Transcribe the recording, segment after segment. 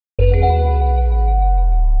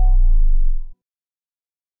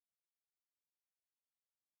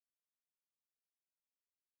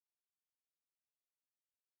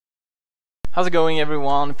How's it going,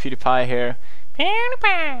 everyone? PewDiePie here.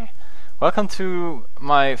 PewDiePie! Welcome to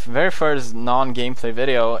my very first non-gameplay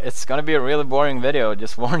video. It's gonna be a really boring video,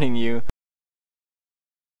 just warning you.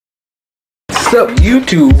 What's up,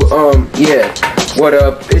 YouTube? Yeah, what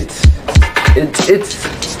up? It's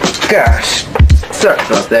gosh, sorry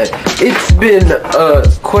about that. It's been a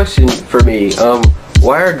question for me.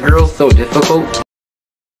 Why are girls so difficult?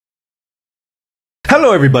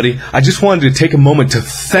 Hello everybody, I just wanted to take a moment to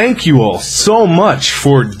thank you all so much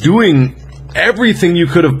for doing everything you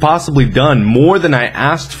could have possibly done, more than I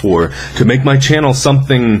asked for, to make my channel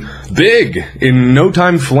something big in no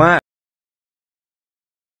time flat.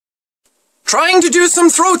 Trying to do some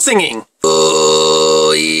throat singing.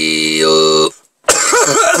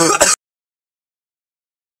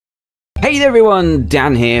 Hey there everyone,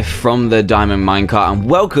 Dan here from the Diamond Minecart, and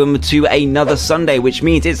welcome to another Sunday, which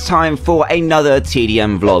means it's time for another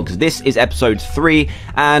TDM Vlogs. This is episode 3,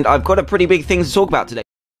 and I've got a pretty big thing to talk about today.